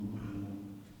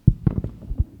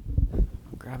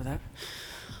grab that.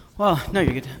 Well, no,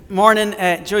 you're good. Morning,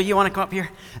 Joe, you want to come up here?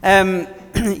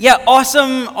 Yeah,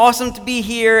 awesome to be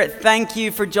here. Thank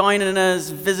you for joining us,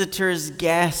 visitors,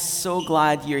 guests. So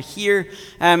glad you're here.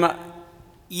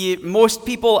 Most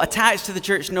people attached to the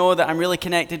church know that I'm really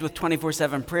connected with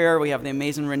 24/7 Prayer. We have the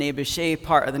amazing Rene Boucher,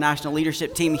 part of the national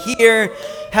leadership team here,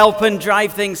 helping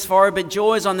drive things forward. But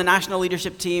Joe is on the national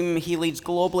leadership team. He leads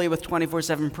globally with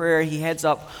 24/7 Prayer. He heads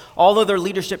up all of their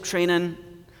leadership training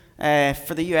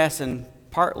for the U.S. and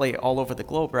partly all over the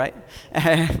globe, right?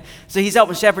 So he's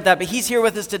helping shepherd that, but he's here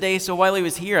with us today. So while he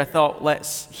was here, I thought,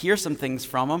 let's hear some things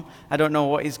from him. I don't know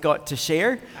what he's got to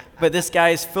share, but this guy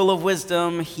is full of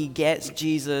wisdom. He gets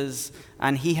Jesus,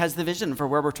 and he has the vision for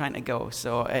where we're trying to go.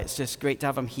 So it's just great to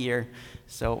have him here.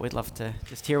 So we'd love to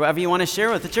just hear whatever you want to share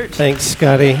with the church. Thanks,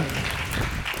 Scotty.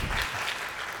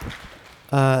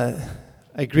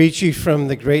 I greet you from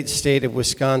the great state of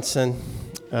Wisconsin.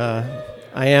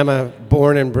 I am a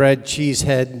born and bred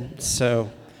cheesehead, so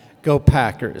go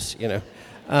Packers, you know.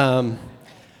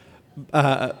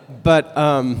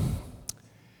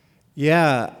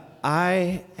 Yeah,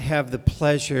 I have the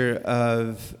pleasure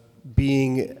of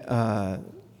being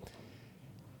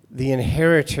the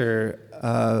inheritor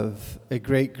of a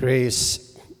great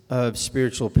grace of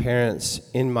spiritual parents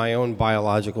in my own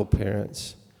biological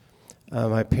parents.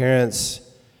 My parents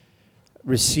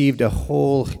received a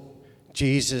whole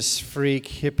Jesus freak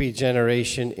hippie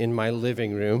generation in my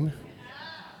living room.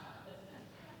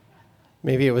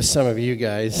 Maybe it was some of you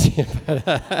guys.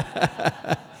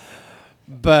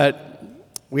 But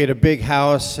we had a big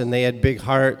house and they had big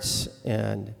hearts,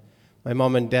 and my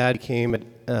mom and dad became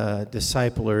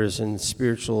disciplers and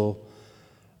spiritual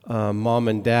mom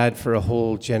and dad for a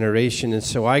whole generation. And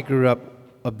so I grew up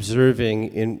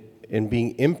observing and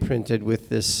being imprinted with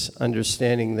this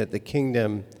understanding that the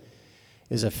kingdom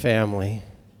is a family,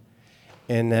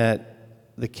 and that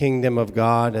the kingdom of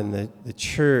God and the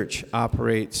church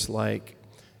operates like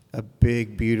a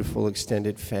big, beautiful,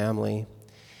 extended family,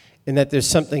 and that there's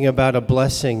something about a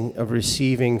blessing of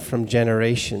receiving from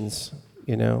generations,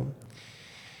 you know,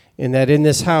 and that in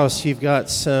this house you've got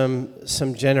some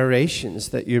generations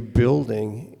that you're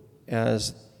building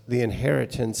as the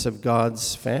inheritance of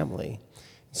God's family.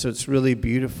 So it's really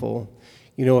beautiful.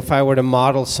 You know, if I were to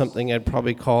model something, I'd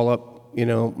probably call up, you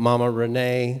know, Mama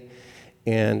Renee,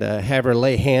 and have her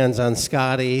lay hands on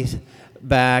Scotty's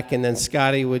back, and then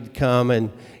Scotty would come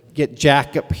and get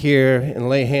Jack up here and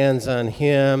lay hands on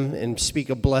him and speak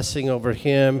a blessing over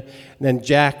him. And then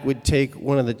Jack would take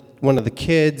one of the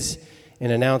kids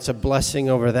and announce a blessing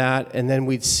over that, and then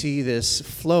we'd see this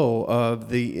flow of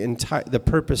the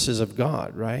purposes of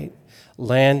God, right?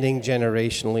 Landing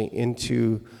generationally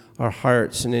into our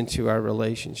hearts and into our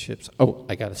relationships. Oh,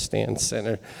 I got to stand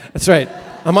center. That's right.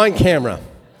 I'm on camera.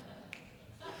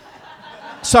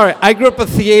 Sorry, I grew up a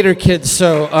theater kid,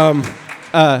 so, and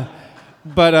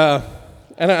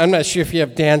I'm not sure if you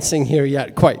have dancing here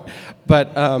yet, quite.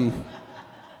 But I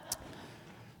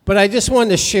just wanted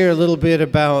to share a little bit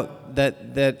about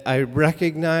that I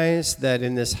recognize that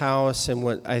in this house, and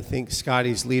what I think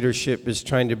Scotty's leadership is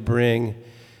trying to bring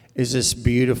is this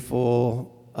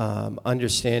beautiful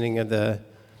understanding of the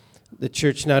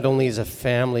church not only as a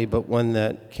family, but one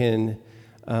that can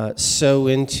sow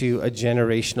into a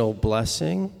generational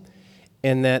blessing,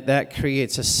 and that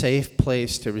creates a safe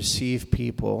place to receive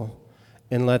people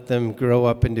and let them grow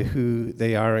up into who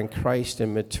they are in Christ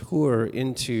and mature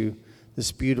into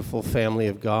this beautiful family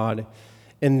of God.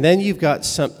 And then you've got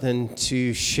something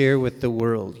to share with the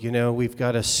world. You know, we've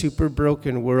got a super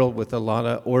broken world with a lot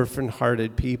of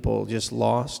orphan-hearted people just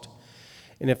lost.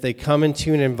 And if they come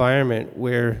into an environment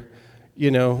where,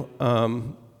 you know,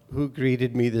 who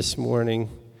greeted me this morning?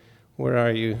 Where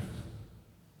are you?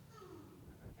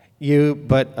 You,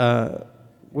 but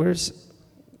where's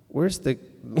the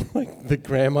like the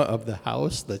grandma of the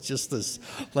house that's just this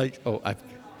like,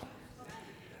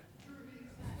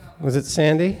 was it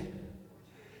Sandy?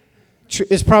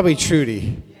 It's probably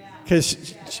Trudy,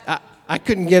 because I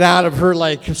couldn't get out of her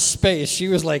like space. She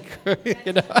was like,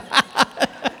 you know.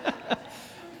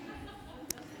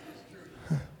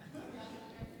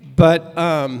 But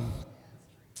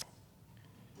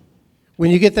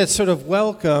when you get that sort of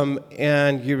welcome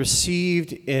and you're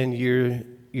received and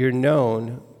you're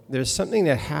known, there's something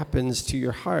that happens to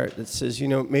your heart that says, you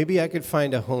know, maybe I could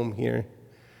find a home here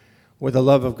where the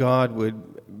love of God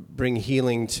would bring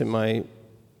healing to my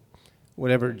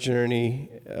whatever journey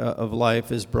of life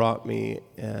has brought me,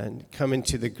 and come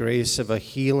into the grace of a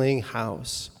healing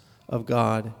house of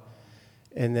God,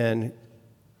 and then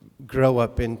grow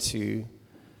up into,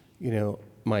 you know,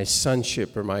 my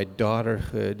sonship or my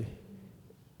daughterhood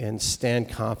and stand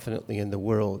confidently in the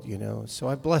world, you know. So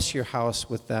I bless your house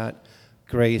with that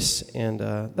grace, and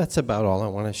that's about all I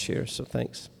want to share, so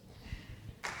thanks.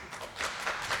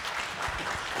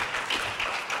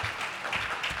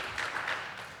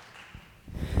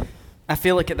 I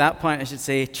feel like at that point I should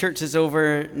say, church is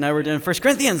over, now we're doing 1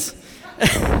 Corinthians.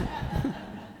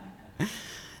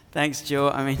 Thanks, Joe.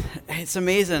 I mean, it's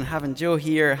amazing having Joe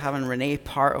here, having Renee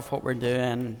part of what we're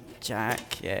doing,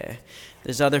 Jack. Yeah.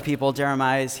 There's other people,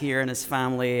 Jeremiah's here and his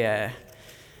family.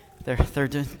 They're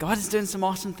doing, God is doing some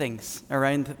awesome things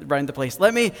around the place.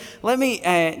 Let me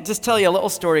just tell you a little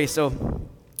story. So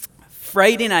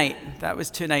Friday night, that was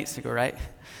 2 nights ago, right?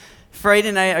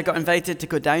 Friday night, I got invited to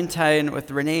go downtown with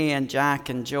Renee and Jack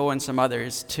and Joe and some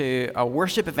others to a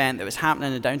worship event that was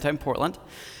happening in downtown Portland.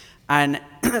 And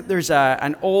there's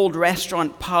an old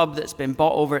restaurant pub that's been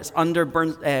bought over. It's under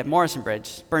Morrison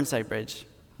Bridge.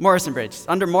 It's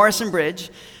under Morrison Bridge.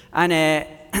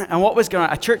 And what was going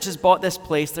on, a church has bought this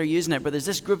place, they're using it, but there's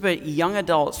this group of young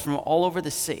adults from all over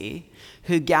the city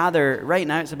who gather, right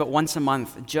now it's about once a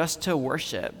month, just to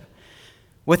worship,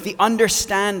 with the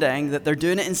understanding that they're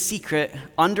doing it in secret,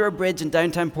 under a bridge in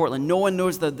downtown Portland. No one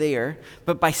knows they're there,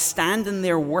 but by standing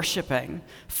there worshiping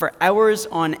for hours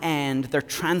on end, they're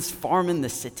transforming the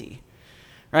city.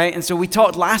 Right? And so we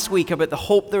talked last week about the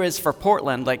hope there is for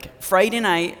Portland. Like Friday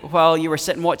night, while you were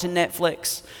sitting watching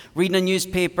Netflix, reading a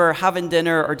newspaper, having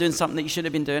dinner, or doing something that you should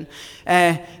have been doing,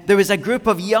 there was a group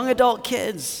of young adult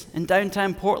kids in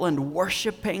downtown Portland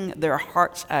worshiping their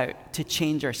hearts out to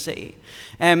change our city.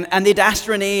 And they'd asked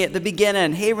Renee at the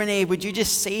beginning, hey, Renee, would you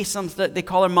just say something? They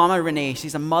call her Mama Renee.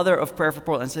 She's a mother of prayer for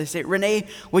Portland. So they say, Renee,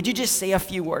 would you just say a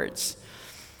few words?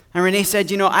 And Renee said,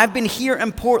 you know, I've been here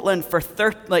in Portland for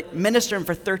ministering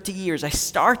for 30 years. I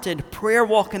started prayer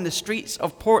walking the streets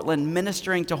of Portland,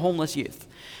 ministering to homeless youth.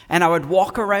 And I would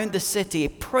walk around the city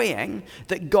praying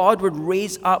that God would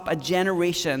raise up a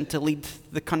generation to lead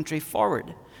the country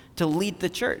forward, to lead the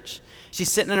church.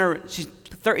 She's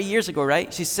 30 years ago,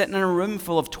 right? She's sitting in a room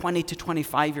full of 20 to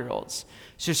 25-year-olds.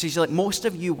 So she's like, most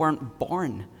of you weren't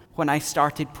born when I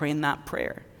started praying that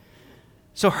prayer.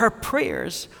 So her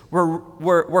prayers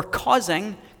were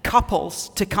causing couples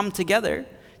to come together,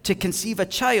 to conceive a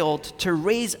child, to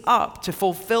raise up, to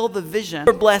fulfill the vision.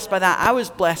 We're blessed by that. I was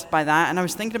blessed by that. And I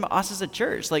was thinking about us as a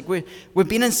church. Like we've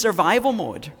been in survival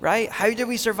mode, right? How do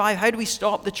we survive? How do we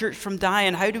stop the church from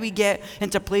dying? How do we get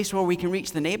into a place where we can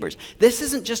reach the neighbors? This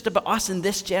isn't just about us in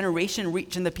this generation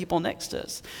reaching the people next to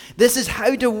us. This is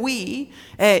how do we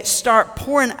start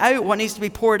pouring out what needs to be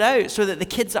poured out so that the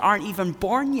kids that aren't even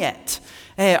born yet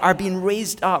are being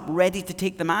raised up, ready to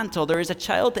take the mantle. There is a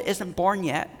child that isn't born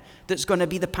yet that's going to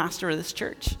be the pastor of this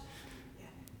church.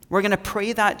 We're going to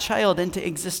pray that child into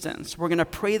existence. We're going to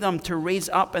pray them to raise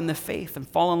up in the faith and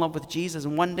fall in love with Jesus.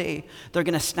 And one day they're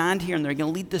going to stand here and they're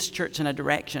going to lead this church in a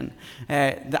direction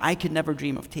that I could never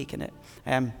dream of taking it.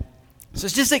 So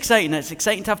it's just exciting. It's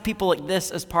exciting to have people like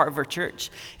this as part of our church.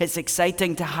 It's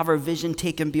exciting to have our vision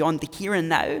taken beyond the here and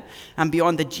now and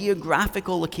beyond the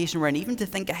geographical location we're in, even to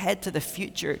think ahead to the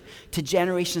future, to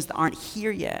generations that aren't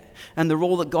here yet, and the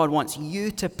role that God wants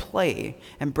you to play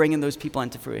in bringing those people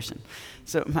into fruition.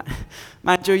 So,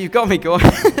 Matt, Joe, you've got me going.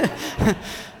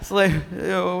 It's like,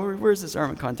 where's the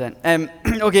sermon content?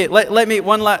 Okay, let me,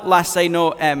 one last side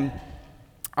note.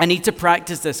 I need to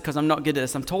practice this because I'm not good at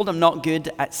this. I'm told I'm not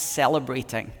good at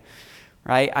celebrating,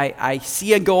 right? I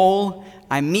see a goal,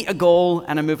 I meet a goal,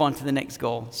 and I move on to the next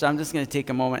goal. So I'm just going to take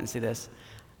a moment and say this.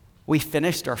 We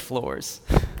finished our floors.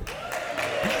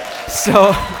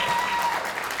 So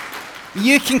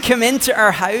you can come into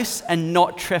our house and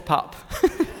not trip up,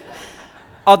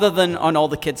 other than on all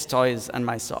the kids' toys and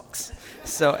my socks.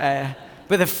 So,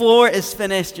 but the floor is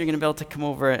finished. You're going to be able to come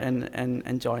over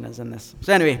and join us in this.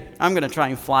 So anyway, I'm going to try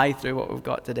and fly through what we've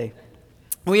got today.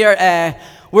 We're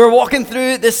walking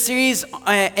through this series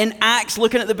in Acts,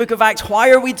 looking at the book of Acts. Why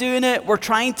are we doing it? We're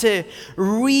trying to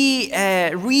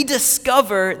rediscover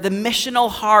the missional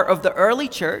heart of the early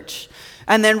church,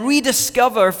 and then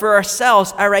rediscover for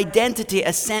ourselves our identity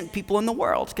as sent people in the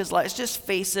world. Because let's just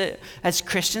face it, as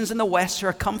Christians in the West who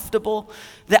are comfortable,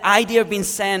 the idea of being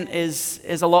sent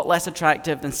is a lot less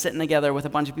attractive than sitting together with a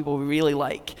bunch of people we really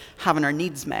like, having our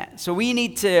needs met. So we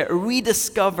need to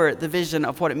rediscover the vision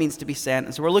of what it means to be sent.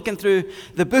 And so we're looking through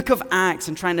the book of Acts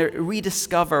and trying to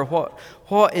rediscover what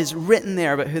what is written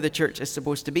there about who the church is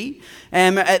supposed to be.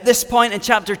 At this point in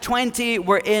chapter 20,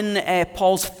 we're in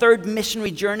Paul's third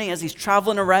missionary journey as he's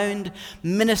traveling around,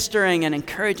 ministering and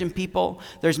encouraging people.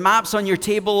 There's maps on your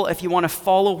table if you want to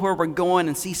follow where we're going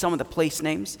and see some of the place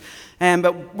names.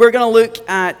 But we're going to look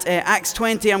at Acts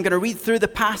 20. I'm going to read through the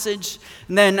passage,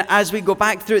 and then as we go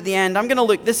back through at the end, I'm going to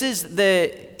look.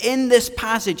 In this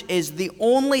passage is the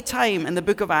only time in the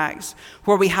book of Acts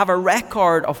where we have a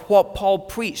record of what Paul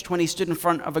preached when he stood in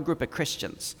front of a group of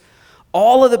Christians.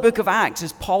 All of the book of Acts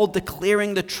is Paul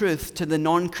declaring the truth to the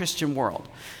non-Christian world.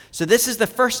 So this is the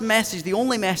first message, the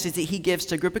only message that he gives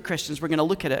to a group of Christians. We're going to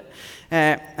look at it,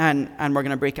 and we're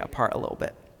going to break it apart a little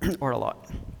bit, or a lot.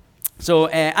 So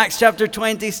Acts chapter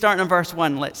 20, starting in verse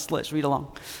 1. Let's read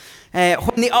along.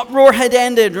 When the uproar had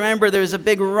ended, remember there was a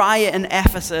big riot in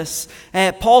Ephesus,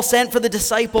 Paul sent for the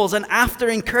disciples and after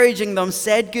encouraging them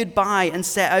said goodbye and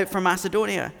set out for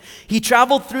Macedonia. He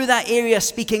traveled through that area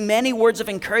speaking many words of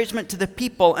encouragement to the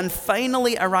people and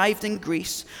finally arrived in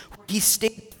Greece, where he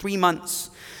stayed 3 months.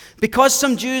 Because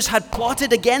some Jews had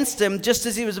plotted against him just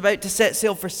as he was about to set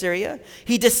sail for Syria,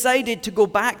 he decided to go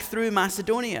back through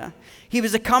Macedonia. He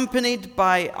was accompanied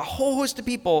by a whole host of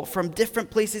people from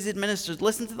different places he'd ministered.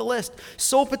 Listen to the list.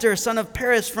 Sopater, son of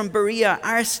Paris from Berea,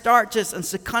 Aristarchus and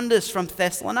Secundus from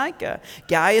Thessalonica,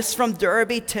 Gaius from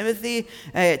Derbe, Timothy,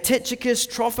 Tychicus,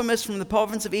 Trophimus from the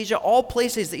province of Asia, all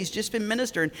places that he's just been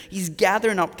ministering. He's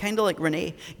gathering up, kind of like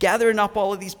Renee, gathering up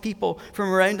all of these people from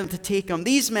around him to take him.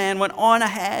 These men went on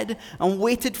ahead and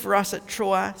waited for us at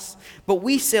Troas, but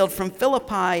we sailed from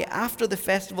Philippi after the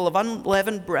festival of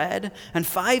unleavened bread, and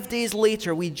 5 days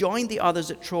later we joined the others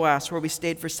at Troas, where we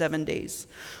stayed for 7 days.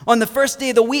 On the first day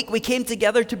of the week we came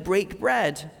together to break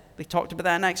bread. They talked about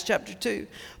that in Acts chapter 2.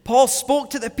 Paul spoke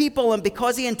to the people, and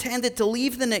because he intended to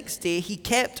leave the next day, he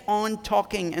kept on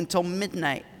talking until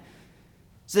midnight.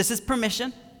 So this is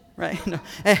permission, right? No.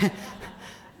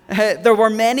 There were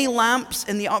many lamps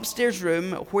in the upstairs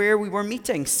room where we were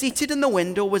meeting. Seated in the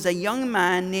window was a young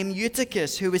man named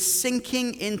Eutychus who was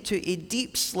sinking into a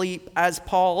deep sleep as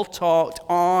Paul talked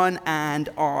on and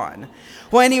on.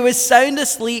 When he was sound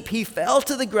asleep, he fell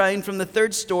to the ground from the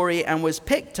third story and was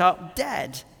picked up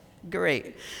dead.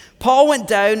 Great. Paul went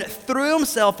down, threw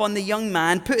himself on the young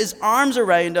man, put his arms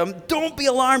around him. "Don't be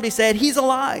alarmed," he said, "he's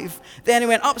alive." Then he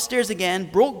went upstairs again,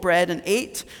 broke bread and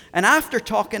ate, and after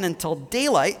talking until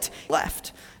daylight,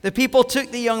 left. The people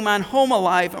took the young man home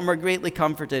alive and were greatly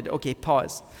comforted. Okay,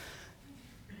 pause.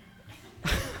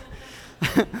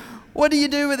 What do you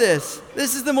do with this?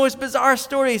 This is the most bizarre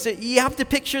story. So you have to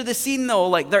picture the scene though.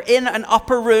 Like they're in an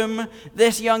upper room.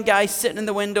 This young guy's sitting in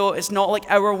the window. It's not like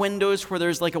our windows where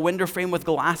there's like a window frame with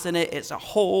glass in it. It's a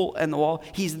hole in the wall.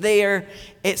 He's there.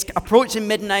 It's approaching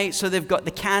midnight, so they've got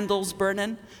the candles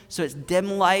burning. So it's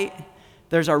dim light.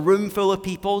 There's a room full of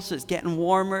people, so it's getting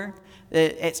warmer.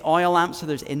 It's oil lamps, so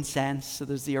there's incense, so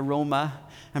there's the aroma.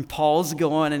 And Paul's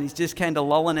going, and he's just kind of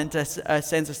lulling into a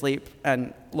sense of sleep,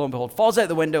 and lo and behold, falls out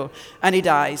the window, and he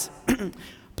dies.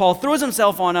 Paul throws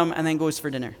himself on him, and then goes for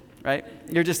dinner, right?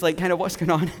 You're just like, kind of, what's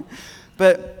going on?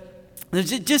 But there's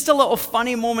just a little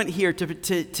funny moment here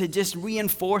to just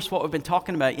reinforce what we've been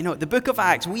talking about. You know, the book of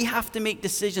Acts, we have to make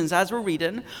decisions as we're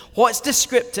reading. What's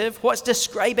descriptive, what's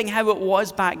describing how it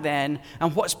was back then,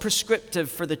 and what's prescriptive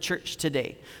for the church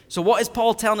today. So what is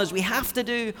Paul telling us we have to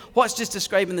do? What's just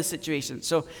describing the situation?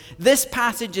 So this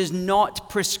passage is not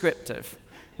prescriptive,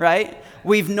 right?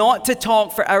 We've not to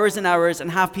talk for hours and hours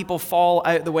and have people fall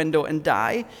out the window and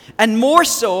die. And more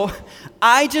so,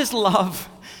 I just love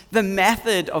the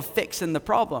method of fixing the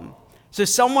problem. So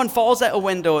someone falls out a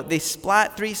window, they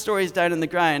splat 3 stories down on the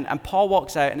ground, and Paul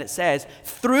walks out, and it says,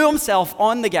 threw himself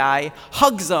on the guy,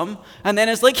 hugs him, and then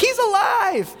it's like, he's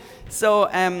alive! So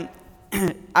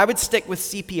I would stick with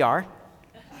CPR.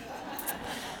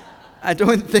 I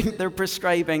don't think they're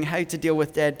prescribing how to deal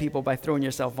with dead people by throwing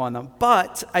yourself on them.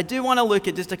 But I do want to look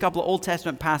at just a couple of Old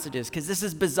Testament passages, because this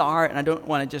is bizarre, and I don't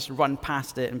want to just run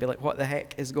past it and be like, what the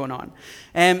heck is going on?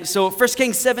 So 1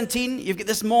 Kings 17, you've got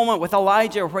this moment with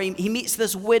Elijah where he meets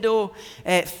this widow.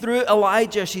 Through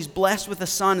Elijah, she's blessed with a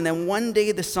son, and then one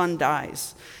day the son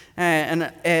dies.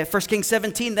 1 Kings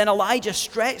 17, then Elijah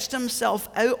stretched himself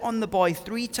out on the boy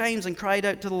 3 times and cried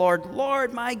out to the Lord,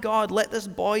 "Lord, my God, let this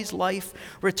boy's life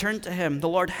return to him." The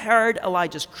Lord heard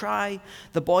Elijah's cry.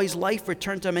 The boy's life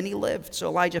returned to him, and he lived. So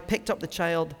Elijah picked up the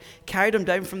child, carried him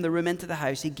down from the room into the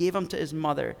house. He gave him to his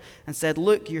mother and said,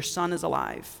 "Look, your son is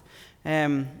alive."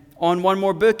 On one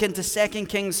more book into 2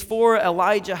 Kings 4,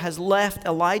 Elijah has left.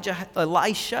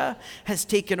 Elisha has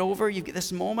taken over. You get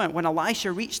this moment when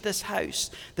Elisha reached this house.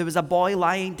 There was a boy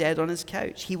lying dead on his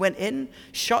couch. He went in,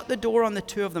 shut the door on the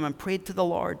two of them, and prayed to the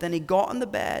Lord. Then he got on the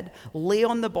bed, lay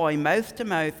on the boy, mouth to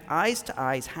mouth, eyes to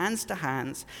eyes, hands to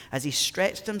hands. As he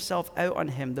stretched himself out on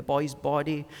him, the boy's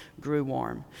body grew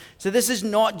warm. So this is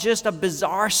not just a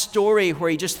bizarre story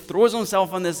where he just throws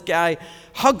himself on this guy,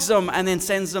 hugs him, and then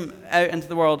sends him out into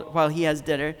the world while he has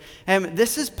dinner.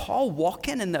 This is Paul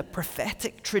walking in the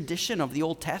prophetic tradition of the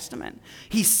Old Testament.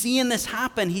 He's seeing this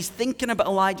happen. He's thinking about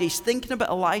Elijah. He's thinking about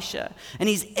Elisha. And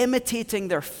he's imitating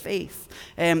their faith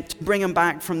to bring him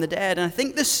back from the dead. And I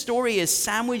think this story is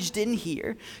sandwiched in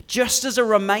here just as a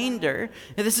reminder.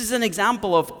 Now, this is an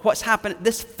example of what's happened.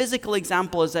 This physical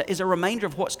example is a reminder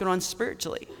of what's going on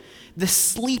spiritually. The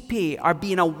sleepy are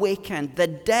being awakened. The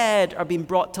dead are being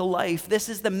brought to life. This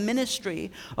is the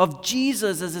ministry of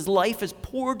Jesus as his life is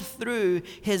poured through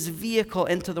his vehicle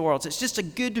into the world. So it's just a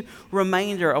good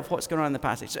reminder of what's going on in the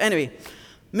passage. So anyway,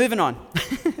 moving on.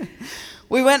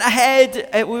 We went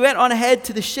on ahead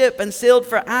to the ship and sailed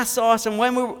for Assos, and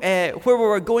where we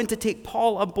were going to take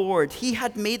Paul aboard, he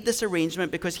had made this arrangement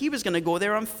because he was going to go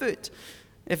there on foot.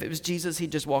 If it was Jesus,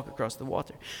 he'd just walk across the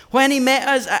water. When he met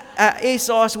us at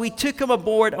Assos, we took him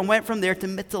aboard and went from there to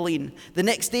Mytilene. The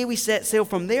next day we set sail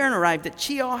from there and arrived at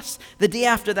Chios. The day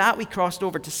after that we crossed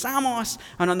over to Samos,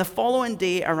 and on the following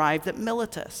day arrived at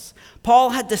Miletus. Paul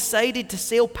had decided to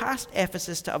sail past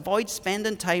Ephesus to avoid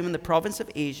spending time in the province of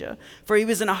Asia, for he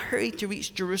was in a hurry to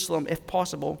reach Jerusalem, if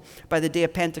possible, by the day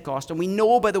of Pentecost. And we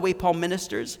know by the way Paul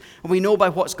ministers, and we know by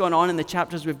what's going on in the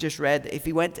chapters we've just read, that if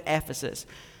he went to Ephesus,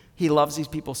 he loves these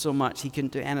people so much he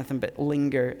couldn't do anything but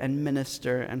linger and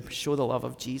minister and show the love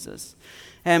of Jesus.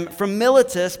 From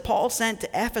Miletus, Paul sent to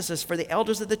Ephesus for the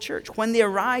elders of the church. When they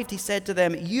arrived, he said to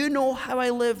them, "You know how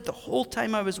I lived the whole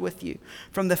time I was with you,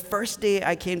 from the first day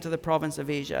I came to the province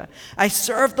of Asia. I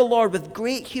served the Lord with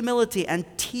great humility and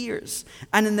tears,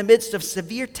 and in the midst of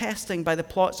severe testing by the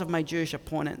plots of my Jewish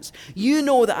opponents. You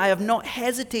know that I have not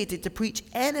hesitated to preach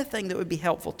anything that would be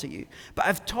helpful to you, but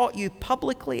I've taught you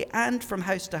publicly and from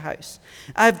house to house.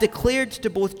 I have declared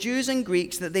to both Jews and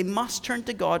Greeks that they must turn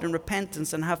to God in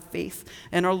repentance and have faith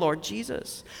in our Lord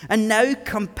Jesus. And now,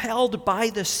 compelled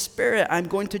by the Spirit, I'm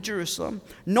going to Jerusalem,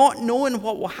 not knowing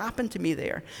what will happen to me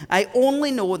there. I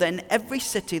only know that in every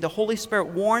city the Holy Spirit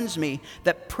warns me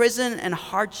that prison and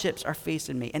hardships are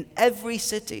facing me." In every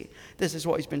city, this is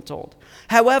what he's been told.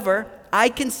 "However, I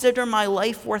consider my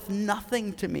life worth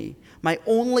nothing to me. My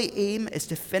only aim is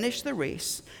to finish the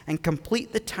race and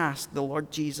complete the task the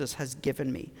Lord Jesus has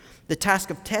given me, the task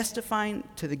of testifying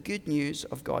to the good news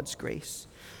of God's grace.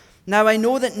 Now I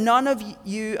know that none of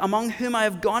you among whom I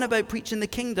have gone about preaching the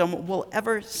kingdom will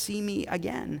ever see me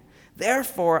again.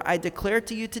 Therefore, I declare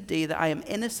to you today that I am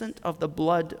innocent of the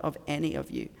blood of any of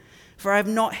you. For I have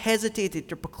not hesitated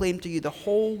to proclaim to you the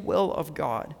whole will of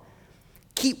God.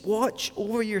 Keep watch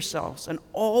over yourselves and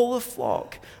all the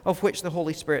flock of which the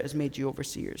Holy Spirit has made you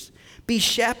overseers. Be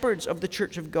shepherds of the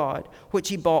church of God, which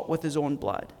he bought with his own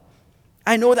blood.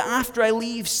 I know that after I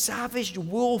leave, savage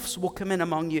wolves will come in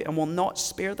among you and will not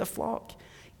spare the flock.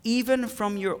 Even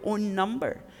from your own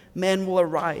number, men will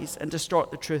arise and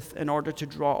distort the truth in order to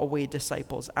draw away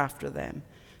disciples after them.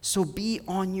 So be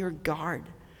on your guard.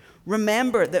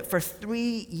 Remember that for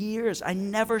 3 years I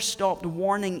never stopped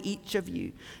warning each of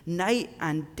you, night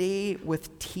and day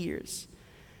with tears.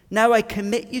 Now I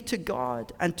commit you to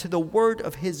God and to the word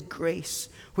of his grace,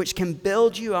 which can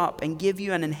build you up and give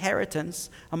you an inheritance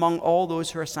among all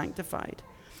those who are sanctified.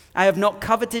 I have not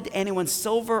coveted anyone's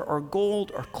silver or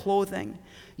gold or clothing.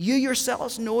 You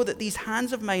yourselves know that these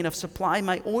hands of mine have supplied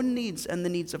my own needs and the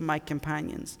needs of my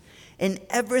companions. In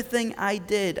everything I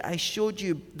did, I showed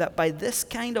you that by this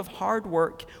kind of hard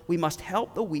work we must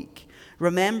help the weak,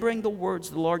 remembering the words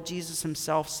the Lord Jesus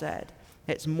himself said,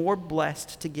 "It's more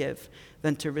blessed to give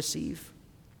than to receive."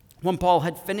 When Paul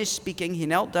had finished speaking, he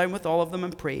knelt down with all of them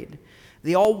and prayed.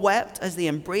 They all wept as they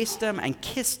embraced him and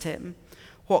kissed him.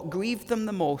 What grieved them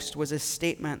the most was his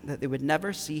statement that they would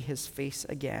never see his face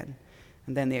again.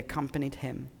 And then they accompanied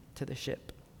him to the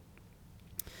ship.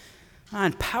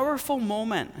 And powerful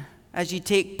moment as you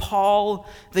take Paul,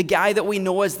 the guy that we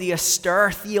know as the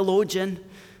austere theologian,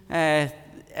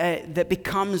 that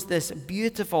becomes this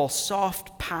beautiful,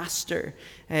 soft pastor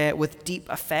with deep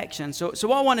affection. So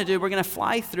what I want to do, we're going to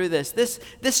fly through this.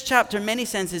 This chapter, in many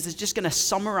senses, is just going to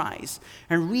summarize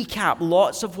and recap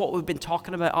lots of what we've been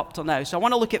talking about up till now. So I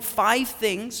want to look at 5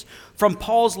 things from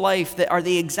Paul's life that are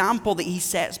the example that he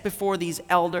sets before these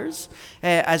elders.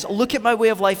 As look at my way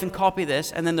of life and copy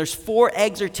this. And then there's 4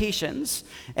 exhortations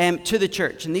to the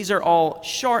church. And these are all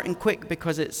short and quick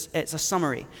because it's a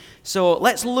summary. So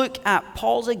let's look at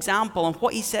Paul's example and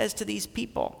what he says to these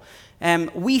people.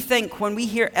 We think when we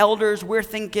hear elders, we're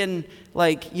thinking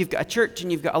like you've got a church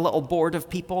and you've got a little board of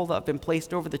people that have been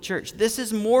placed over the church. This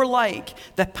is more like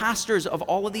the pastors of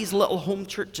all of these little home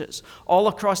churches all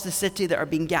across the city that are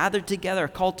being gathered together,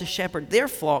 called to shepherd their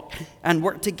flock and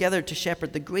work together to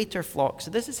shepherd the greater flock. So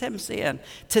this is him saying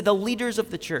to the leaders of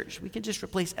the church, we can just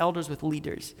replace elders with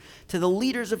leaders, to the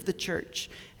leaders of the church,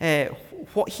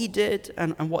 what he did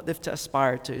and what they've to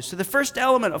aspire to. So the first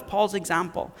element of Paul's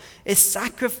example is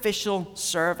sacrificial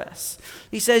service.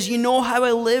 He says, you know how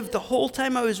I lived the whole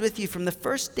time I was with you, from the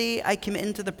first day I came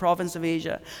into the province of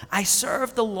Asia. I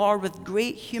served the Lord with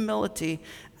great humility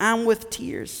and with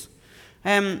tears.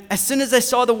 As soon as I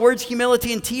saw the words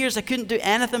humility and tears, I couldn't do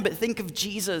anything but think of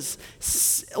Jesus,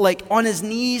 like on his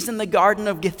knees in the Garden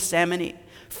of Gethsemane,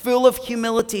 full of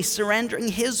humility, surrendering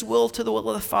his will to the will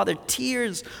of the Father,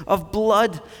 tears of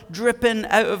blood dripping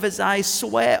out of his eyes,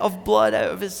 sweat of blood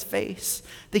out of his face.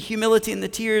 The humility and the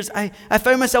tears, I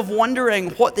found myself wondering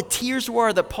what the tears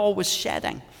were that Paul was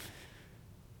shedding.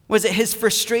 Was it his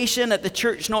frustration at the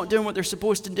church not doing what they're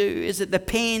supposed to do? Is it the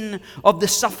pain of the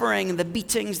suffering and the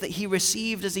beatings that he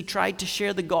received as he tried to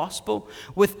share the gospel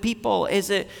with people? Is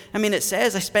it, it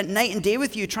says, I spent night and day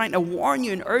with you trying to warn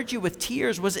you and urge you with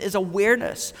tears. Was it his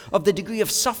awareness of the degree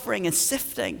of suffering and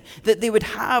sifting that they would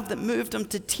have that moved him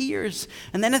to tears?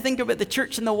 And then I think about the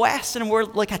church in the West, and we're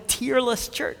like a tearless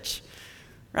church.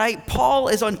 Right? Paul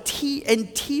is in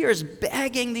tears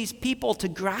begging these people to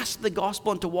grasp the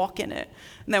gospel and to walk in it.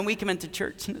 And then we come into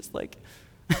church and it's like,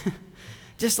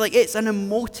 just like it's an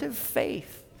emotive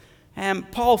faith.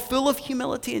 Paul, full of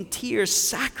humility and tears,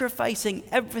 sacrificing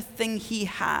everything he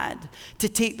had to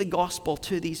take the gospel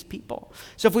to these people.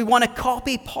 So if we want to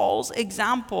copy Paul's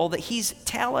example that he's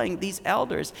telling these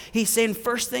elders, he's saying,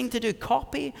 first thing to do,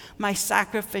 copy my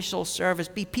sacrificial service.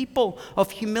 Be people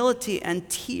of humility and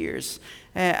tears.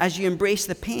 As you embrace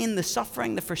the pain, the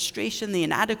suffering, the frustration, the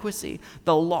inadequacy,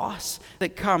 the loss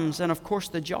that comes, and of course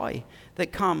the joy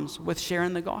that comes with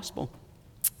sharing the gospel.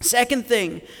 Second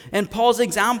thing, in Paul's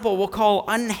example, we'll call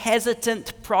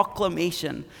unhesitant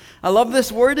proclamation. I love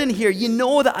this word in here. You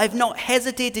know that I've not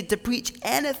hesitated to preach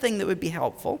anything that would be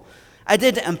helpful. I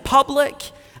did it in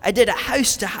public. I did it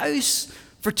house to house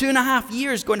for 2.5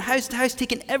 years, going house to house,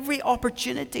 taking every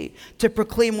opportunity to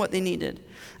proclaim what they needed.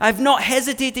 I've not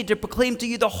hesitated to proclaim to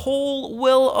you the whole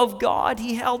will of God.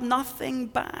 He held nothing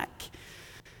back.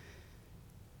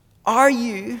 Are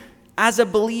you, as a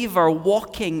believer,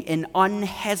 walking in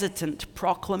unhesitant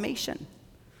proclamation?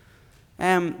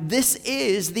 This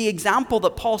is the example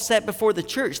that Paul set before the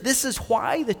church. This is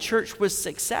why the church was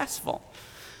successful.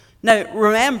 Now,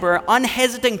 remember,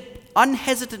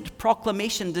 unhesitant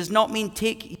proclamation does not mean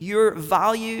take your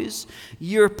values,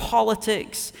 your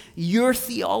politics, your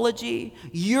theology,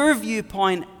 your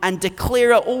viewpoint, and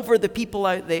declare it over the people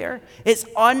out there. It's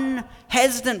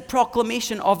unhesitant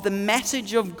proclamation of the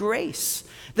message of grace,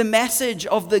 the message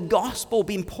of the gospel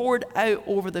being poured out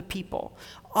over the people.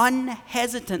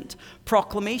 Unhesitant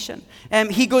proclamation.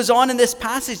 He goes on in this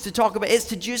passage to talk about it's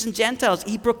to Jews and Gentiles.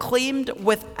 He proclaimed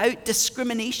without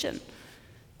discrimination.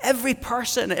 Every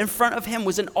person in front of him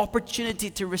was an opportunity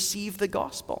to receive the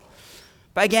gospel.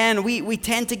 But again, we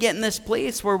tend to get in this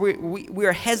place where we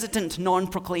are hesitant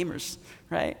non-proclaimers,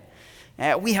 right?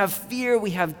 We have fear, we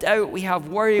have doubt, we have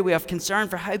worry, we have concern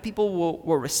for how people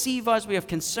will receive us. We have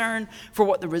concern for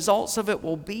what the results of it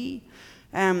will be.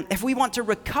 If we want to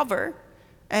recover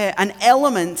an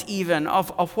element even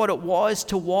of what it was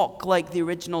to walk like the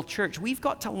original church, we've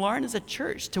got to learn as a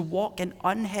church to walk in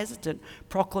unhesitant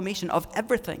proclamation of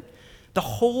everything. The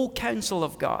whole counsel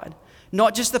of God.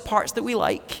 Not just the parts that we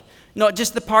like, not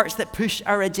just the parts that push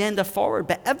our agenda forward,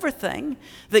 but everything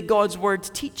that God's word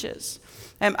teaches.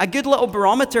 A good little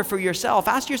barometer for yourself.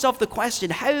 Ask yourself the question,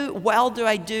 how well do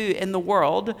I do in the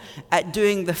world at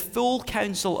doing the full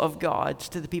counsel of God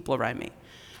to the people around me?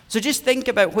 So just think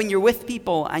about when you're with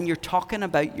people and you're talking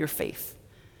about your faith.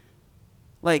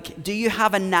 Like, do you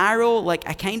have a narrow, I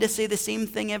kind of say the same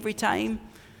thing every time?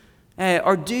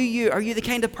 Or are you the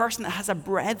kind of person that has a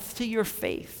breadth to your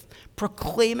faith,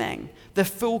 proclaiming the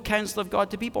full counsel of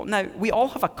God to people? Now, we all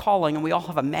have a calling and we all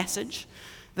have a message.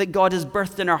 that God has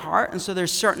birthed in our heart. And so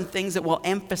there's certain things that we'll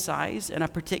emphasize in a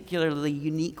particularly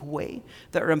unique way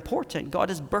that are important. God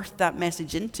has birthed that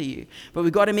message into you. But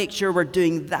we've got to make sure we're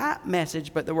doing that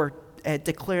message, but that we're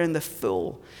declaring the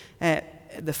full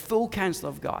counsel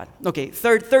of God. Okay,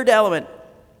 third element.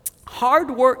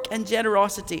 Hard work and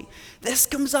generosity. This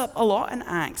comes up a lot in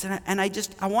Acts, and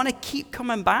I want to keep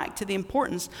coming back to the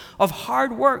importance of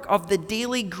hard work, of the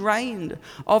daily grind,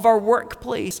 of our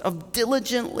workplace, of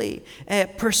diligently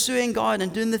pursuing God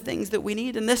and doing the things that we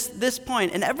need. And this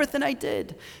point, in everything I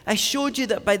did, I showed you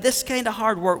that by this kind of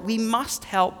hard work, we must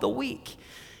help the weak.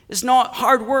 It's not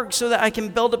hard work so that I can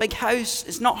build a big house.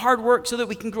 It's not hard work so that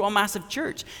we can grow a massive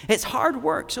church. It's hard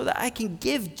work so that I can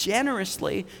give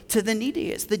generously to the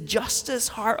needy. It's the justice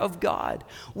heart of God.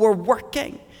 We're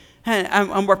working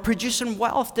and we're producing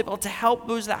wealth to be able to help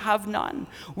those that have none.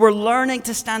 We're learning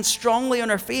to stand strongly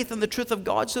on our faith and the truth of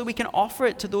God so that we can offer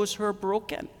it to those who are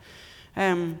broken.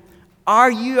 Are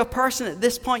you a person at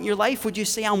this point in your life, would you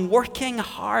say, I'm working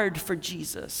hard for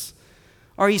Jesus?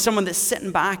 Or are you someone that's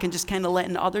sitting back and just kind of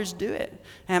letting others do it?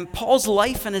 Paul's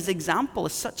life and his example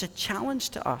is such a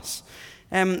challenge to us.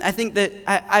 I think that,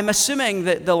 I'm assuming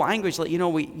that the language, like,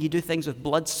 you do things with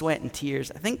blood, sweat, and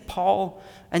tears. I think Paul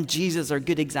and Jesus are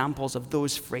good examples of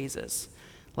those phrases.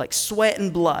 Like sweat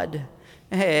and blood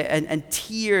and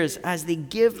tears as they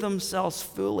give themselves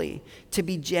fully to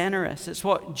be generous. It's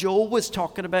what Joel was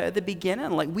talking about at the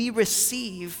beginning. Like, we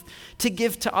receive to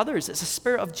give to others. It's a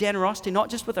spirit of generosity, not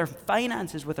just with our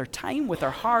finances, with our time, with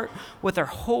our heart, with our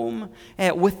home,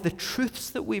 with the truths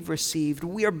that we've received.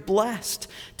 We are blessed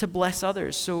to bless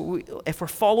others. So if we're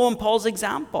following Paul's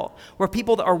example, we're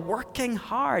people that are working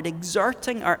hard,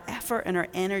 exerting our effort and our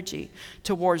energy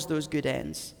towards those good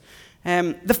ends.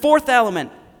 The fourth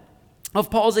element of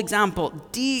Paul's example,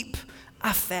 deep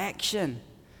affection.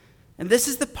 And this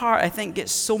is the part I think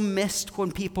gets so missed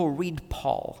when people read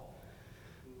Paul.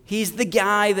 He's the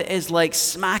guy that is like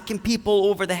smacking people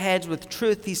over the heads with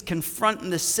truth. He's confronting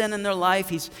the sin in their life.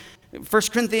 He's 1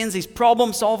 Corinthians, he's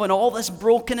problem solving all this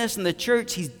brokenness in the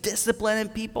church. He's disciplining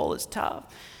people. It's tough.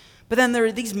 But then there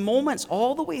are these moments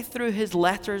all the way through his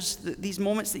letters, these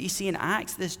moments that you see in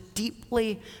Acts, this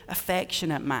deeply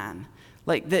affectionate man.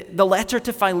 Like the letter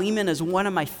to Philemon is one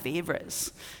of my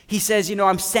favorites. He says,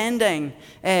 I'm sending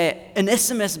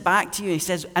Onesimus back to you. He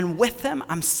says, and with him,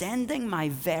 I'm sending my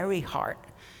very heart.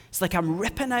 It's like I'm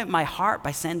ripping out my heart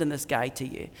by sending this guy to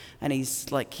you. And he's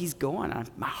going, and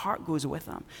my heart goes with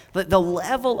him. The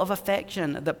level of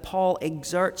affection that Paul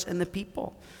exerts in the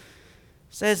people.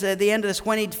 It says at the end of this,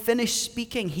 when he'd finished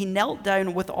speaking, he knelt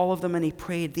down with all of them and he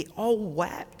prayed. They all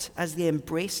wept as they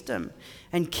embraced him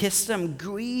and kissed him,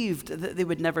 grieved that they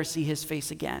would never see his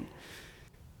face again.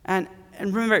 And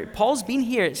remember, Paul's been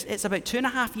here. It's about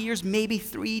 2.5 years, maybe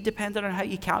 3, depending on how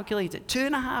you calculate it.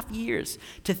 2.5 years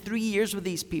to 3 years with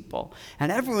these people.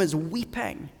 And everyone's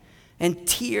weeping in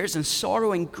tears and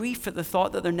sorrow and grief at the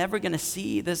thought that they're never going to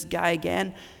see this guy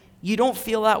again. You don't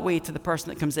feel that way to the person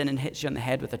that comes in and hits you on the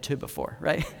head with a 2x4,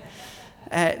 right?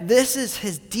 This is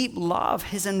his deep love,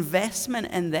 his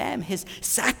investment in them, his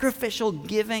sacrificial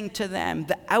giving to them,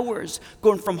 the hours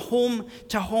going from home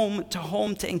to home to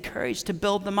home to encourage, to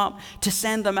build them up, to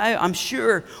send them out. I'm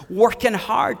sure working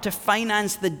hard to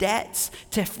finance the debts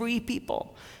to free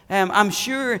people. I'm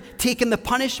sure taking the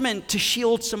punishment to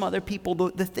shield some other people,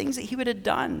 the things that he would have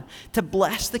done to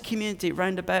bless the community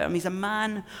round about him. He's a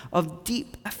man of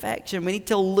deep affection. We need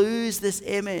to lose this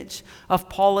image of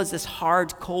Paul as this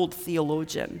hard, cold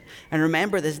theologian and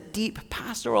remember this deep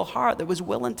pastoral heart that was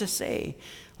willing to say,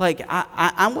 like,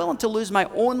 I'm willing to lose my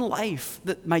own life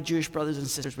that my Jewish brothers and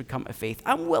sisters would come to faith.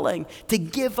 I'm willing to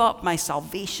give up my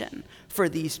salvation for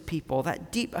these people,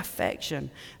 that deep affection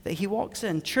that he walks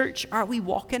in. Church, are we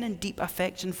walking in deep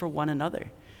affection for one another?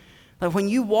 Like when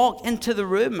you walk into the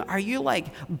room, are you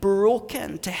like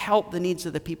broken to help the needs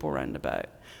of the people around about?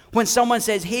 When someone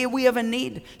says, hey, we have a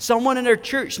need, someone in our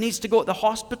church needs to go to the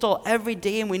hospital every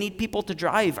day and we need people to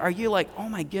drive, are you like, oh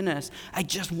my goodness, I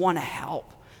just want to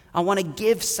help. I want to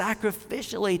give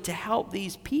sacrificially to help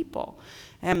these people.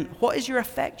 What is your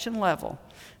affection level?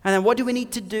 And then what do we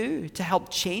need to do to help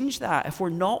change that if we're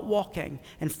not walking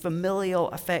in familial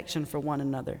affection for one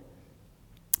another?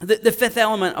 The fifth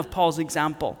element of Paul's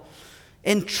example,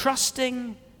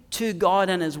 entrusting to God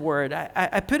and his word.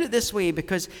 I put it this way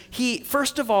because he,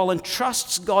 first of all,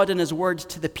 entrusts God and his word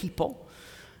to the people.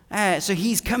 So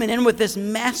he's coming in with this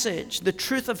message, the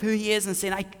truth of who he is, and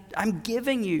saying, I'm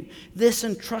giving you this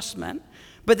entrustment.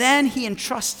 But then he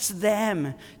entrusts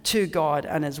them to God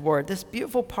and his word. This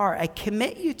beautiful part, I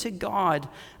commit you to God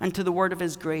and to the word of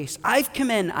his grace. I've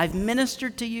come in, I've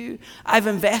ministered to you, I've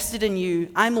invested in you,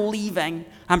 I'm leaving,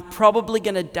 I'm probably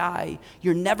going to die,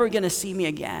 you're never going to see me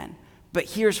again. But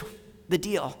here's the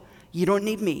deal, you don't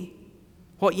need me.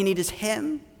 What you need is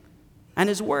him and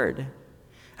his word.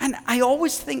 And I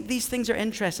always think these things are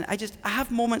interesting. I have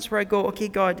moments where I go, okay,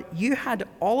 God, you had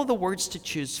all of the words to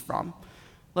choose from.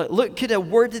 Luke could have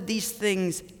worded these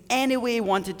things any way he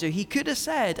wanted to. He could have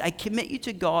said, I commit you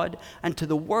to God and to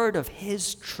the word of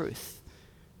his truth.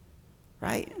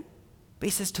 Right? But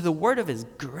he says, to the word of his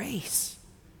grace.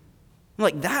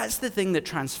 That's the thing that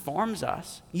transforms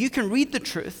us. You can read the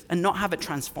truth and not have it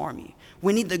transform you.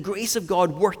 We need the grace of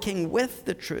God working with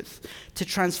the truth to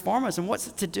transform us. And what's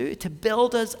it to do? To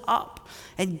build us up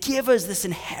and give us this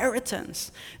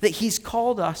inheritance that he's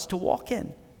called us to walk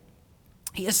in.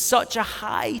 He has such a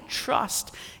high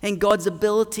trust in God's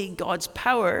ability, God's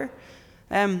power,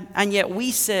 and yet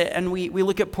we sit and we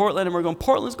look at Portland and we're going,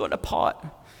 Portland's going to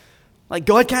pot.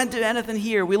 God can't do anything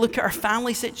here. We look at our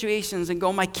family situations and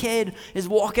go, my kid is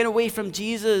walking away from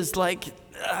Jesus.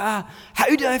 How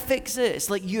do I fix it? It's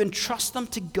like you entrust them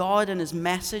to God and his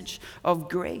message of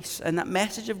grace. And that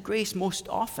message of grace most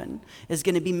often is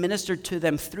going to be ministered to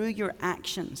them through your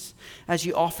actions as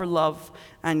you offer love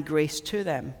and grace to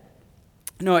them.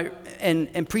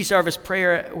 In pre-service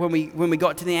prayer, when we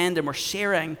got to the end and we're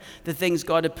sharing the things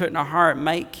God had put in our heart,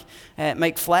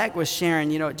 Mike Fleck was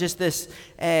sharing, just this,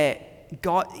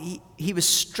 God, he was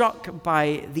struck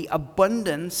by the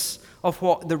abundance of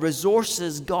what the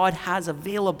resources God has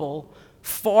available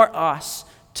for us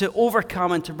to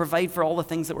overcome and to provide for all the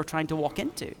things that we're trying to walk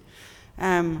into.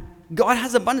 God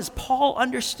has abundance. Paul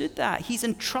understood that. He's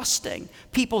entrusting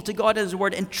people to God and his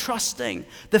word, entrusting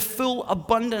the full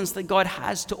abundance that God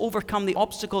has to overcome the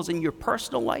obstacles in your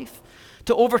personal life,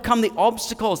 to overcome the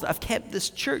obstacles that have kept this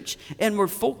church inward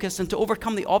focused, and to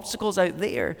overcome the obstacles out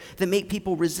there that make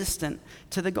people resistant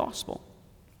to the gospel.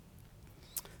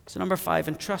 So number 5,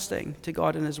 entrusting to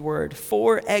God and his word.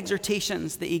 4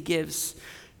 exhortations that he gives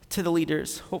to the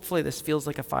leaders. Hopefully this feels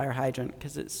like a fire hydrant,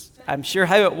 because I'm sure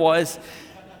how it was.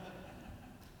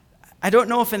 I don't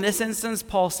know if in this instance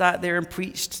Paul sat there and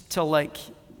preached till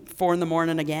 4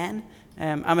 a.m. again.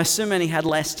 I'm assuming he had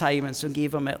less time and so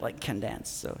gave him it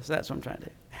condensed. So that's what I'm trying to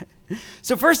do.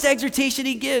 So first exhortation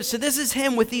he gives. So this is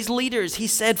him with these leaders. He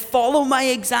said, follow my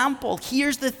example.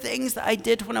 Here's the things that I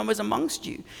did when I was amongst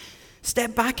you.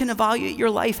 Step back and evaluate your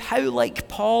life. How like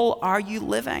Paul are you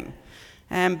living?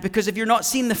 Because if you're not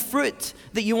seeing the fruit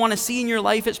that you want to see in your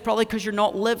life, it's probably because you're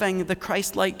not living the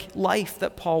Christ-like life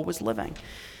that Paul was living.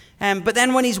 But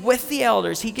then when he's with the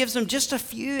elders, he gives them just a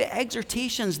few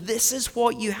exhortations. This is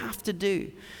what you have to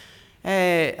do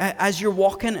as you're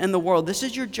walking in the world. This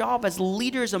is your job as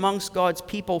leaders amongst God's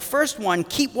people. First one,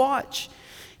 keep watch.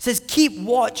 It says, keep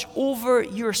watch over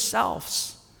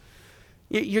yourselves.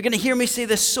 You're going to hear me say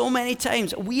this so many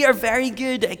times. We are very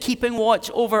good at keeping watch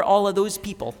over all of those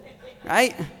people,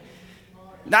 right?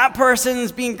 That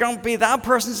person's being grumpy. That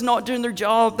person's not doing their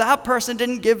job. That person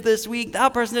didn't give this week.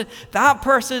 That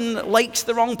person likes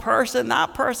the wrong person.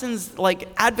 That person's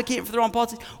advocating for the wrong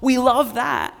policy. We love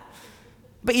that.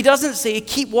 But he doesn't say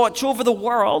keep watch over the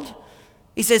world.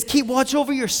 He says keep watch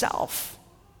over yourself.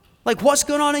 What's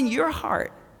going on in your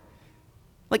heart?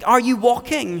 Are you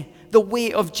walking the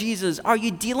way of Jesus? Are you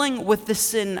dealing with the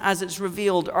sin as it's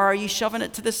revealed? Or are you shoving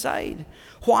it to the side?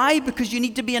 Why? Because you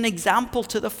need to be an example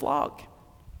to the flock.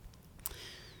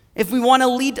 If we want to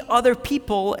lead other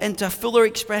people into a fuller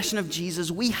expression of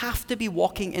Jesus, we have to be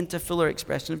walking into fuller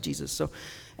expression of Jesus. So,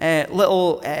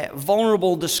 little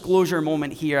vulnerable disclosure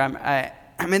moment here.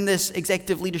 I'm in this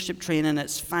executive leadership training.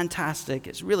 It's fantastic.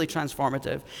 It's really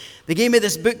transformative. They gave me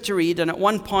this book to read, and at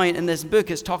one point in this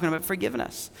book, it's talking about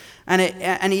forgiveness.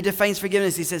 And he defines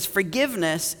forgiveness. He says,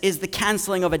 forgiveness is the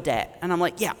canceling of a debt. And I'm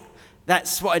like, yeah,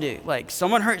 that's what I do.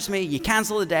 Someone hurts me, you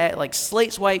cancel the debt,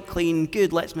 slate's wiped clean,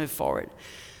 good, let's move forward.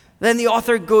 Then the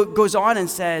author goes on and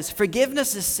says,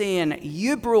 forgiveness is saying,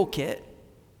 you broke it,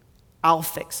 I'll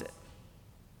fix it.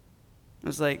 I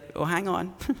was like, oh, hang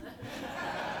on.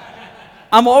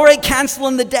 I'm already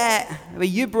canceling the debt, but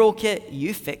you broke it,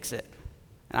 you fix it.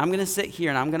 And I'm going to sit here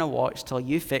and I'm going to watch till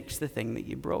you fix the thing that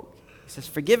you broke. He says,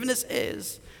 forgiveness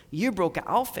is, you broke it,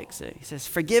 I'll fix it. He says,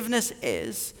 forgiveness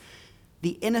is,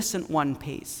 the innocent one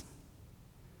pays.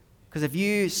 Because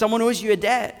if someone owes you a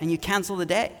debt and you cancel the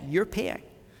debt, you're paying.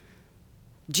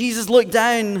 Jesus looked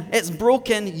down, it's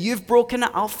broken, you've broken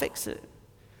it, I'll fix it.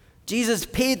 Jesus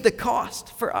paid the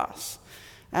cost for us.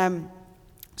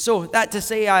 So that to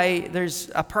say, there's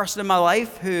a person in my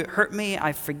life who hurt me,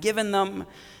 I've forgiven them,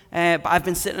 but I've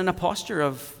been sitting in a posture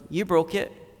of, you broke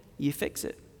it, you fix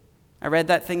it. I read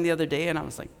that thing the other day and I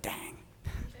was like, dang.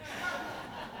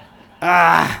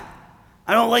 I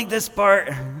don't like this part.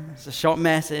 It's a short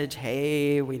message,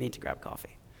 hey, we need to grab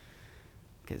coffee.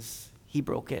 Because he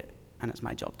broke it and it's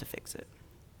my job to fix it.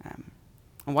 And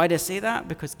why do I say that?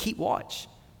 Because keep watch.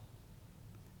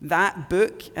 That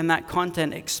book and that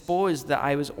content exposed that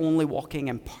I was only walking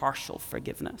in partial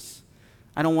forgiveness.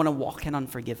 I don't want to walk in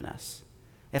unforgiveness.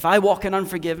 If I walk in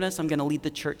unforgiveness, I'm going to lead the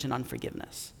church in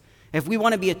unforgiveness. If we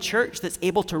want to be a church that's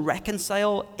able to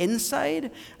reconcile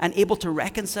inside and able to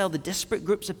reconcile the disparate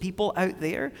groups of people out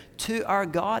there to our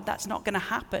God, that's not going to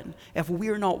happen if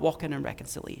we're not walking in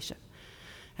reconciliation.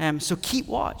 So keep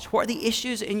watch. What are the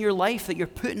issues in your life that you're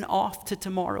putting off to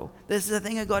tomorrow? This is the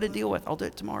thing I got to deal with. I'll do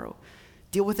it tomorrow.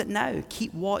 Deal with it now.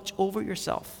 Keep watch over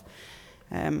yourself.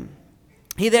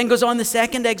 He then goes on the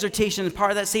second exhortation,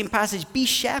 part of that same passage, be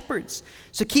shepherds.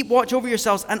 So keep watch over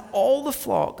yourselves and all the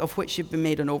flock of which you've been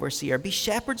made an overseer. Be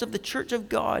shepherds of the church of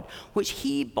God, which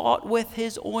he bought with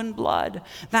his own blood.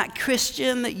 That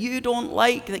Christian that you don't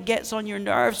like, that gets on your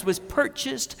nerves, was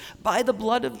purchased by the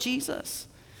blood of Jesus.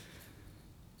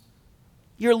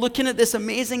 You're looking at this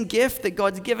amazing gift that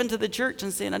God's given to the church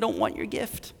and saying, I don't want your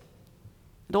gift.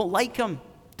 I don't like him.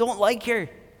 Don't like her.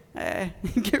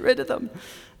 Get rid of them.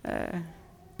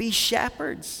 Be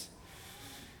shepherds.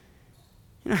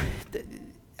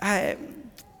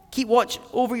 Keep watch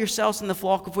over yourselves in the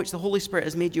flock of which the Holy Spirit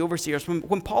has made you overseers.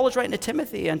 When Paul is writing to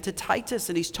Timothy and to Titus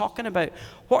and he's talking about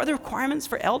what are the requirements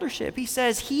for eldership, he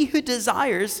says, he who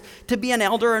desires to be an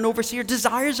elder or an overseer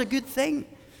desires a good thing.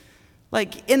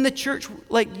 Like in the church,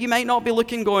 like you might not be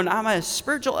looking going, I'm a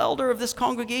spiritual elder of this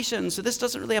congregation, so this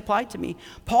doesn't really apply to me.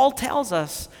 Paul tells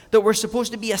us that we're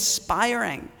supposed to be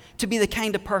aspiring to be the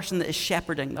kind of person that is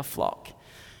shepherding the flock.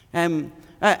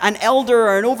 An elder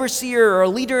or an overseer or a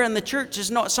leader in the church is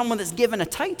not someone that's given a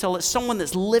title. It's someone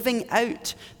that's living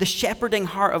out the shepherding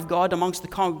heart of God amongst the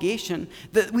congregation,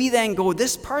 that we then go,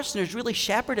 this person is really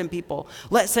shepherding people.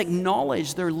 Let's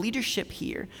acknowledge their leadership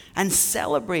here and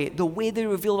celebrate the way they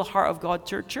reveal the heart of God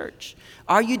to our church.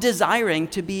 Are you desiring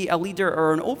to be a leader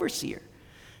or an overseer?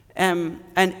 And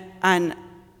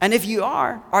if you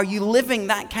are you living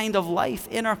that kind of life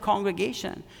in our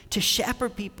congregation to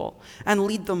shepherd people and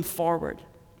lead them forward?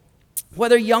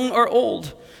 Whether young or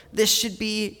old, this should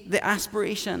be the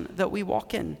aspiration that we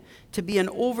walk in, to be an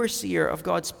overseer of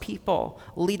God's people,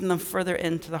 leading them further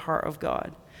into the heart of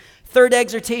God. Third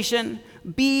exhortation,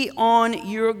 be on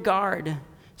your guard.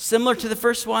 Similar to the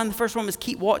first one was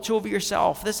keep watch over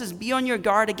yourself. This is be on your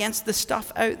guard against the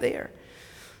stuff out there.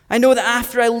 I know that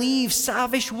after I leave,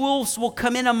 savage wolves will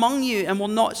come in among you and will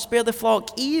not spare the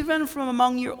flock. Even from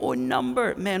among your own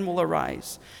number, men will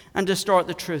arise and distort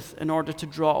the truth in order to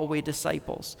draw away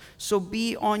disciples. So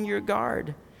be on your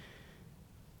guard.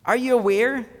 Are you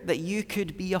aware that you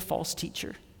could be a false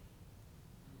teacher?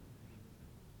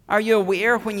 Are you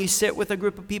aware when you sit with a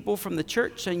group of people from the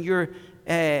church and you're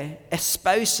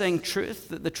espousing truth,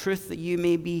 that the truth that you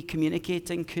may be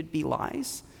communicating could be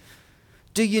lies?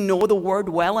 Do you know the word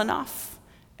well enough?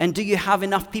 And do you have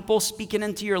enough people speaking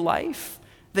into your life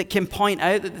that can point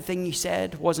out that the thing you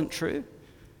said wasn't true?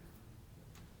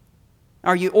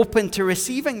 Are you open to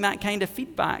receiving that kind of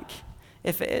feedback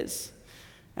if it is?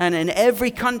 And in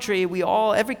every country,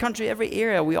 every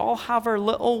area, we all have our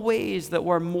little ways that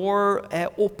we're more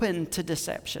open to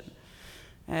deception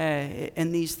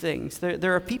in these things.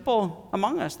 There are people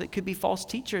among us that could be false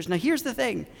teachers. Now, here's the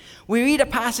thing. We read a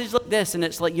passage like this, and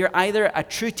it's like you're either a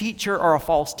true teacher or a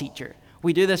false teacher.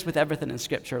 We do this with everything in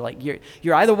Scripture. Like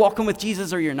you're either walking with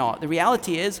Jesus or you're not. The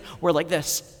reality is we're like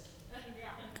this.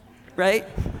 Right?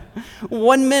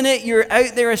 1 minute you're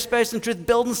out there espousing truth,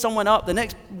 building someone up. The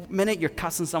next minute you're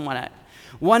cussing someone out.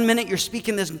 1 minute you're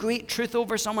speaking this great truth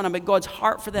over someone about God's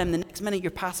heart for them. The next minute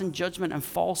you're passing judgment and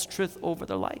false truth over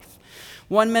their life.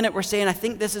 1 minute we're saying, I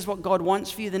think this is what God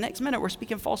wants for you. The next minute we're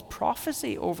speaking false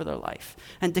prophecy over their life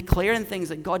and declaring things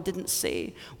that God didn't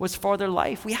say was for their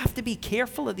life. We have to be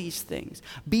careful of these things.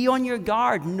 Be on your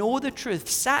guard. Know the truth.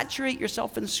 Saturate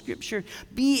yourself in Scripture.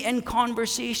 Be in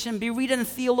conversation. Be reading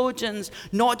theologians,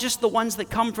 not just the ones that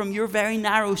come from your very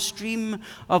narrow stream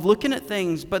of looking at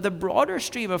things, but the broader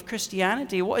stream of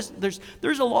Christianity.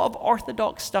 There's a lot of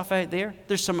orthodox stuff out there.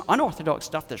 There's some unorthodox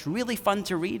stuff that's really fun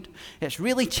to read. It's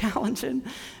really challenging.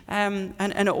 And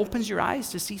it opens your eyes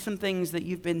to see some things that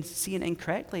you've been seeing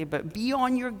incorrectly. But be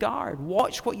on your guard.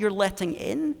 Watch what you're letting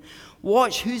in.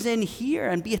 Watch who's in here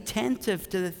and be attentive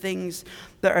to the things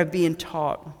that are being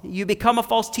taught. You become a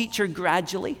false teacher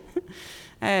gradually.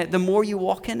 the more you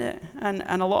walk in it.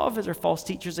 And a lot of us are false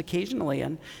teachers occasionally.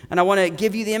 And I want to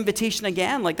give you the invitation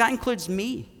again. Like, that includes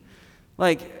me.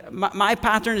 Like, my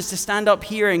pattern is to stand up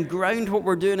here and ground what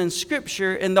we're doing in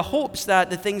Scripture in the hopes that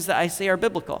the things that I say are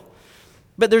biblical.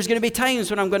 But there's going to be times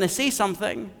when I'm going to say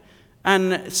something,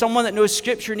 and someone that knows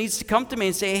Scripture needs to come to me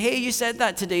and say, hey, you said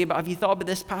that today, but have you thought about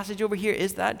this passage over here?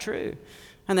 Is that true?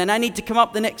 And then I need to come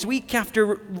up the next week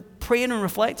after praying and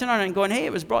reflecting on it and going, hey,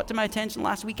 it was brought to my attention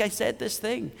last week I said this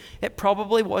thing. It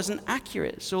probably wasn't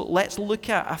accurate. So let's look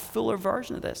at a fuller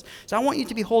version of this. So I want you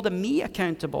to be holding me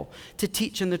accountable to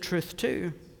teaching the truth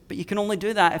too. But you can only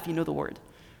do that if you know the Word,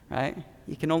 right?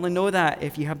 You can only know that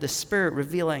if you have the Spirit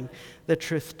revealing the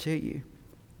truth to you.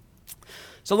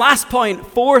 So last point,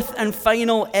 fourth and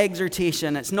final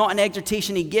exhortation. It's not an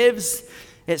exhortation he gives.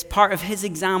 It's part of his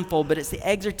example, but it's the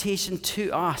exhortation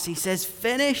to us. He says,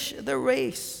 finish the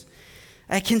race.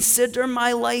 I consider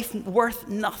my life worth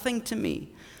nothing to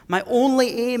me. My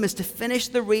only aim is to finish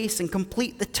the race and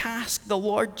complete the task the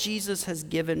Lord Jesus has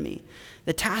given me,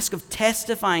 the task of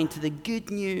testifying to the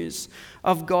good news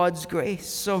of God's grace.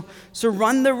 So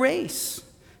run the race.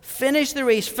 Finish the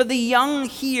race. For the young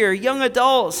here, young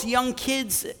adults, young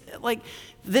kids, like,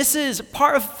 this is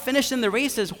part of finishing the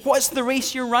race is, what's the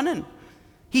race you're running?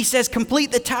 He says,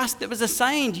 complete the task that was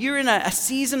assigned. You're in a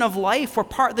season of life where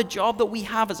part of the job that we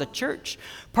have as a church,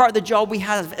 part of the job we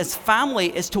have as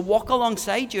family is to walk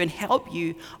alongside you and help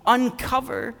you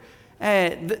uncover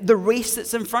the race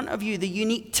that's in front of you, the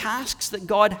unique tasks that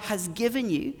God has given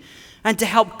you, and to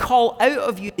help call out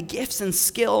of you the gifts and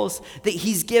skills that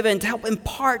he's given, to help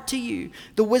impart to you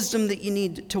the wisdom that you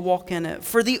need to walk in it.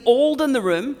 For the old in the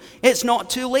room, it's not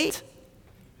too late,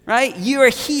 right? You are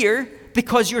here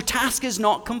because your task is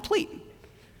not complete.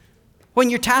 When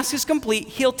your task is complete,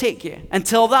 he'll take you.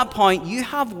 Until that point, you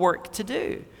have work to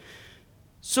do.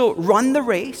 So run the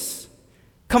race,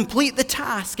 complete the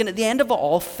task, and at the end of it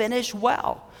all, finish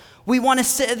well. We want to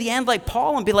sit at the end like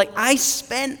Paul and be like, I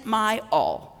spent my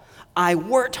all. I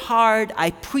worked hard.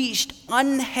 I preached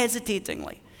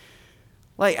unhesitatingly.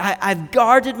 Like, I've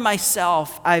guarded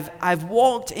myself. I've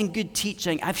walked in good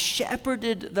teaching. I've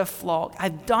shepherded the flock.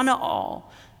 I've done it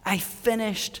all. I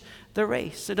finished the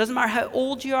race. It doesn't matter how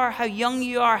old you are, how young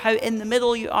you are, how in the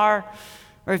middle you are,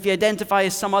 or if you identify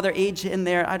as some other age in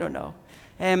there, I don't know.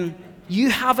 You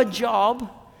have a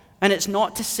job, and it's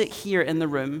not to sit here in the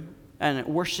room and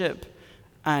worship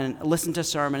and listen to a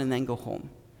sermon and then go home.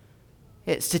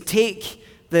 It's to take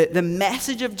the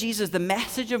message of Jesus, the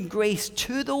message of grace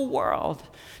to the world,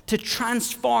 to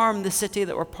transform the city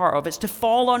that we're part of. It's to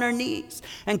fall on our knees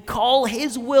and call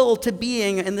his will to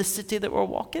being in the city that we're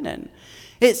walking in.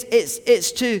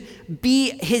 It's to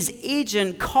be his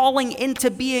agent, calling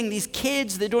into being these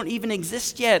kids that don't even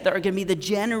exist yet, that are going to be the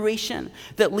generation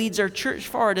that leads our church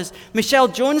forward. As Michelle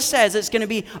Jones says, it's going to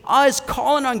be us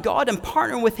calling on God and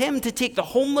partnering with him to take the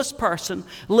homeless person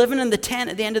living in the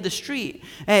tent at the end of the street,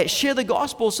 share the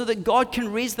gospel so that God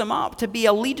can raise them up to be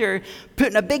a leader,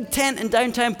 putting a big tent in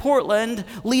downtown Portland,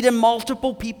 leading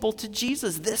multiple people to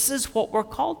Jesus. This is what we're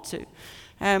called to.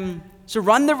 So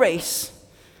run the race.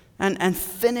 And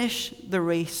finish the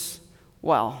race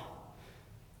well.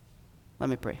 Let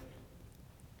me pray.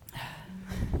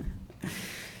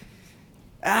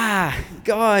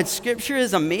 God, Scripture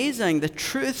is amazing. The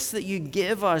truths that you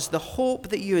give us, the hope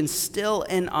that you instill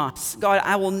in us. God,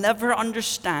 I will never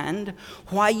understand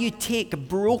why you take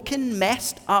broken,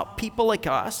 messed up people like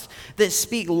us that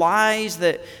speak lies,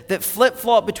 that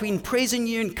flip-flop between praising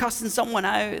you and cussing someone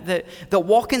out, that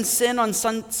walk in sin on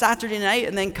Saturday night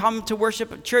and then come to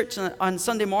worship at church on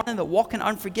Sunday morning, that walk in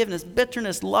unforgiveness,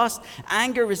 bitterness, lust,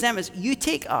 anger, resentment. You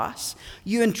take us,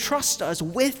 you entrust us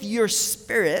with your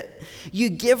Spirit,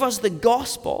 you give us the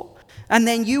gospel, and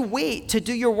then you wait to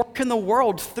do your work in the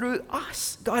world through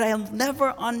us. God, I'll never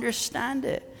understand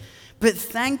it. But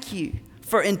thank you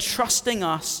for entrusting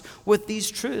us with these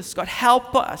truths. God,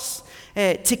 help us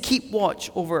to keep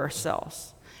watch over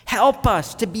ourselves. Help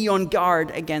us to be on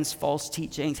guard against false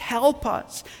teachings. Help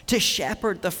us to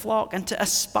shepherd the flock and to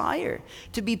aspire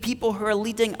to be people who are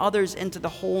leading others into the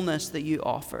wholeness that you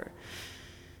offer.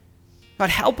 God,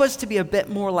 help us to be a bit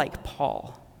more like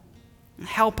Paul.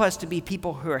 Help us to be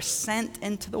people who are sent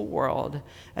into the world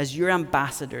as your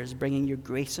ambassadors, bringing your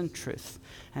grace and truth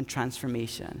and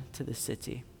transformation to the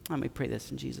city. And we pray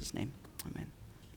this in Jesus' name. Amen.